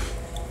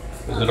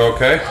 Is it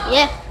okay?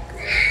 Yeah.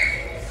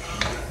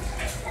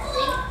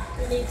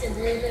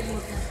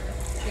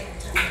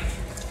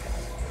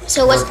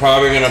 So We're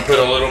probably gonna put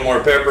a little more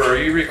pepper. Are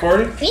you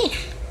recording? Yeah.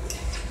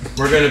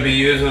 We're gonna be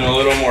using a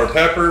little more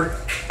pepper.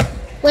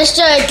 What's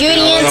the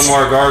ingredients? And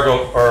a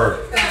little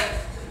more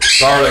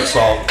garlic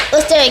salt.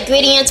 What's the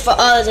ingredients for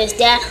all of this,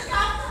 Dad?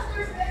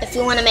 If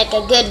you want to make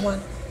a good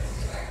one.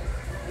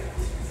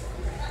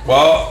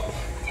 Well,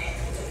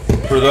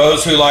 for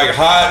those who like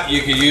hot,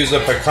 you could use a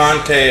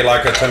picante,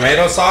 like a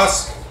tomato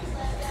sauce.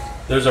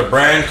 There's a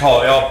brand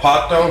called El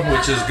Pato,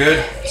 which is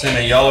good. It's in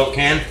a yellow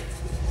can.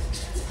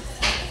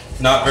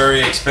 Not very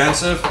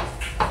expensive,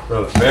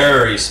 but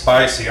very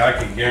spicy. I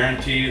can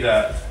guarantee you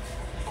that.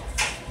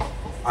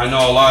 I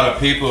know a lot of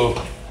people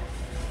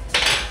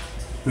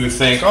who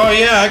think, oh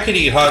yeah, I could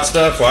eat hot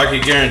stuff. Well, I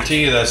can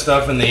guarantee you that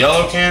stuff in the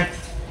yellow can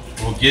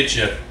will get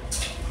you.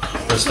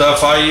 The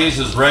stuff I use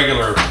is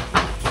regular.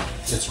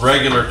 It's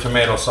regular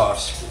tomato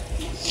sauce.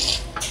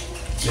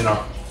 You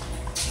know.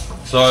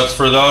 So it's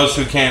for those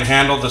who can't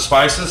handle the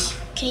spices.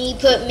 Can you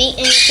put meat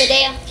in it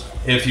today?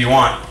 If you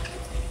want.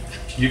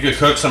 You could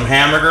cook some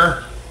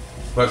hamburger,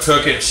 but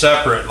cook it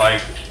separate,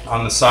 like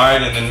on the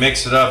side, and then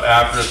mix it up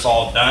after it's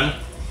all done.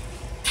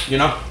 You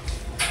know?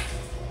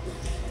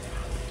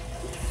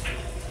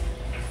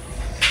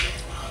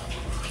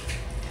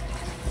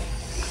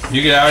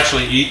 You could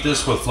actually eat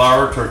this with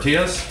flour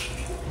tortillas.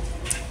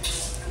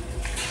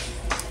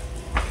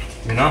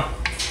 You know?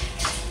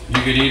 You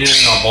could eat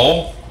it in a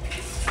bowl.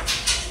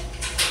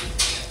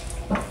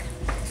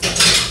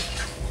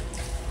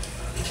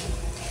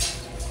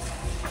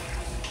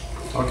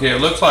 Okay, it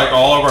looks like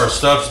all of our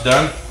stuff's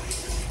done.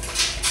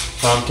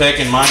 So I'm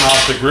taking mine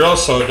off the grill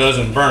so it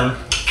doesn't burn.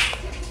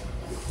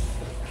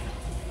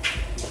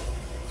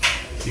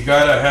 You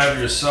gotta have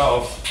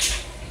yourself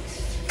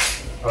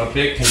a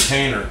big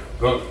container.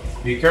 Go,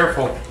 be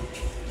careful.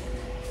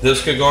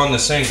 This could go in the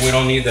sink. We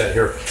don't need that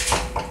here.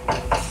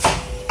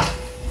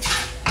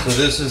 So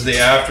this is the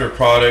after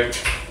product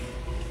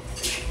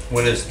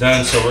when it's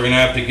done. So we're gonna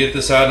have to get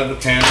this out of the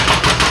pan.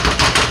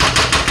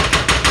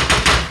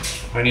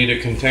 I need a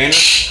container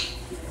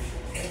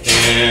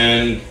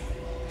and,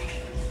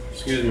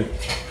 excuse me.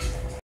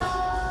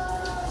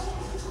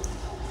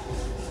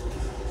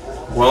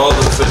 Well,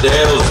 the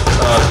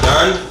Fedeo's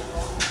done.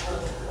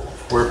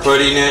 We're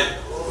putting it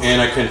in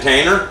a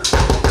container.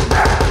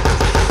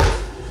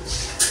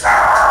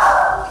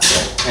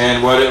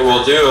 And what it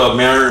will do, it'll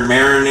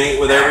marinate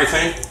with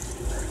everything.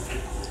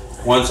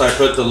 Once I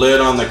put the lid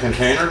on the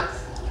container,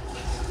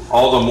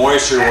 all the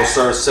moisture will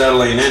start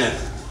settling in it.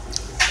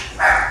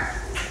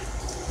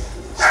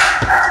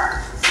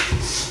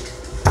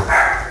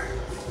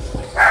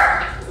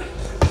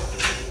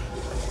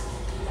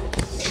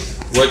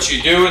 What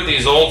you do with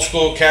these old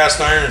school cast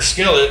iron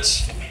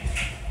skillets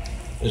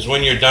is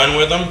when you're done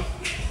with them,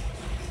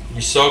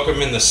 you soak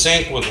them in the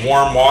sink with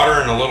warm water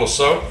and a little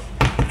soap,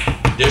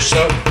 dish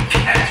soap,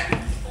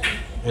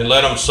 and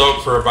let them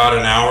soak for about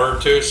an hour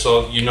or two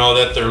so you know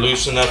that they're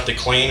loose enough to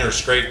clean or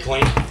scrape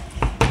clean.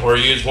 Or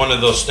use one of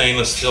those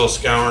stainless steel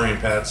scouring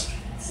pads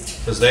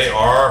because they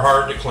are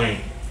hard to clean.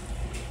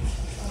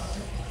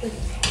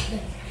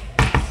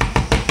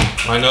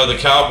 I know the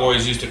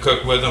cowboys used to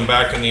cook with them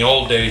back in the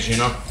old days, you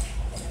know.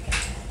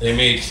 They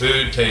made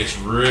food taste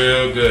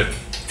real good.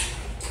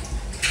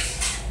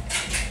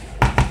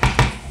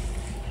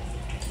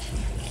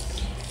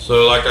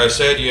 So like I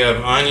said, you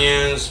have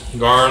onions,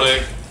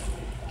 garlic,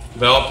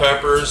 bell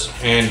peppers,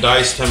 and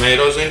diced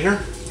tomatoes in here.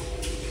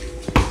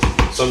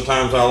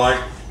 Sometimes I like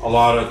a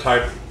lot of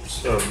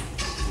types of,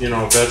 you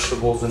know,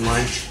 vegetables in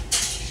mine.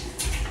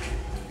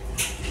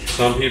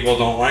 Some people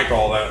don't like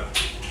all that.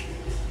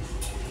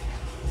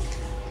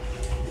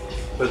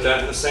 Put that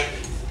in the sink.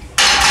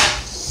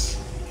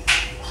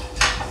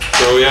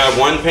 So we have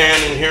one pan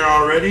in here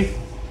already.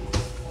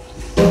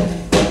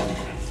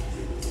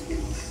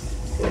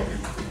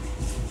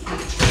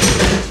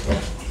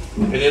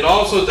 And it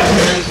also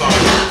depends on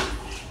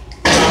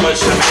how much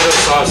tomato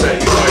sauce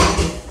that you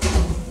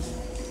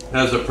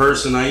like. As a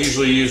person, I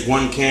usually use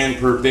 1 can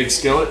per big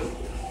skillet.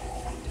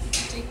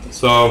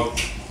 So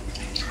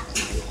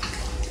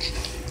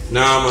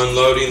now I'm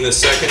unloading the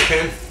second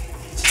pan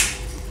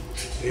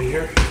in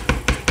here.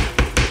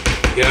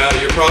 Yeah,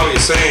 you're probably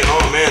saying,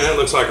 oh man, that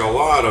looks like a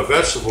lot of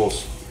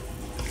vegetables.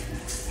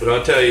 But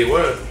I'll tell you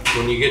what,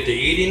 when you get to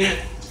eating it,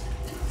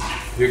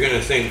 you're going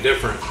to think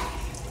different.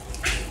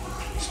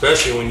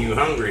 Especially when you're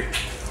hungry.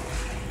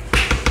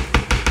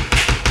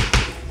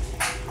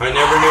 I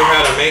never knew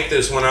how to make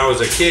this when I was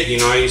a kid. You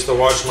know, I used to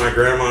watch my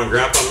grandma and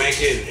grandpa make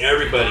it, and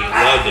everybody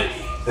loved it.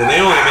 And they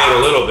only made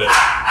a little bit.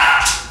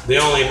 They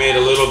only made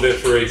a little bit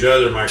for each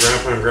other, my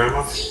grandpa and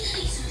grandma.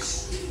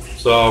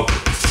 So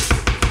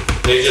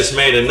they just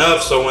made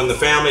enough, so when the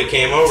family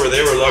came over,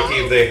 they were lucky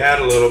if they had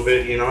a little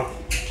bit, you know.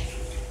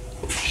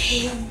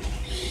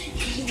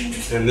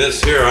 And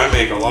this here, I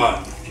make a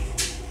lot.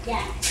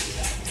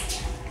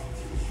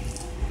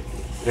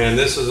 And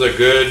this is a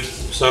good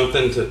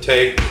something to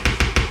take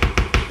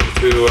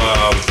to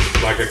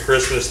like a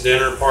Christmas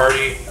dinner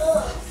party,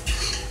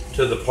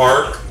 to the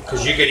park,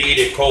 because you could eat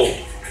it cold.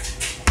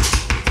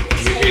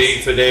 You could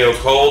eat Fedeo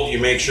cold. You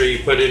make sure you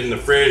put it in the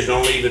fridge.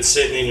 Don't leave it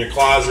sitting in your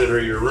closet or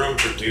your room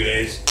for 2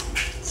 days.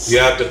 You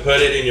have to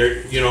put it in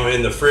your, you know,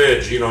 in the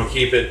fridge. You don't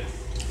keep it.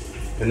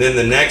 And then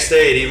the next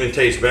day it even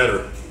tastes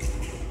better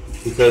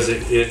because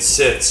it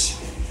sits.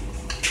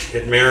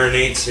 It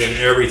marinates in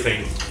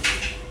everything.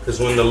 Because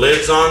when the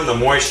lid's on, the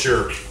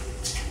moisture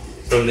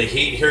from the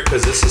heat here,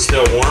 because this is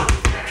still warm,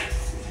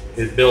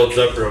 it builds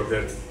up real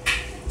good.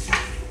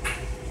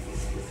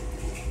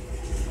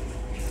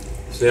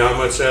 See how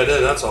much that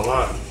is? That's a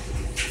lot.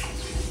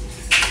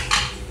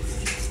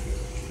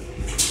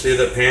 See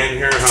the pan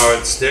here, how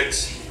it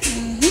sticks?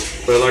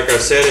 But like I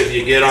said, if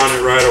you get on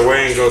it right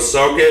away and go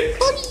soak it,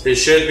 it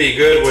should be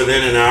good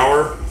within an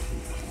hour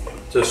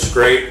to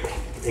scrape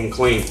and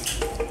clean.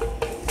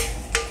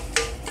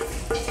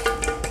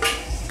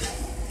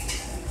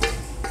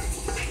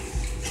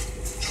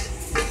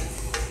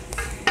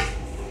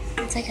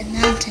 It's like a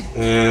mountain.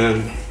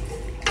 And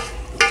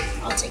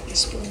I'll take the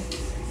spoon.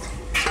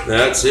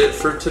 That's it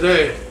for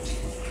today.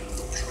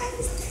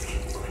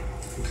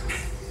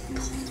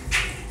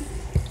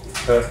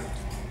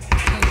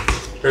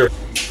 Here.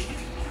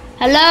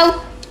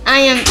 Hello, I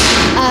am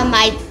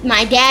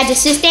my dad's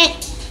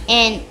assistant,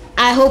 and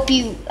I hope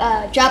you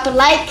drop a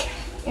like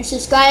and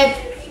subscribe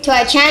to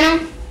our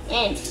channel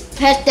and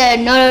press the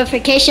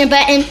notification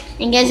button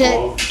and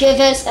give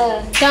us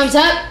a thumbs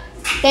up.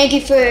 Thank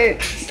you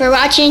for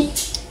watching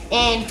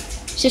and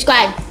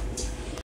subscribe.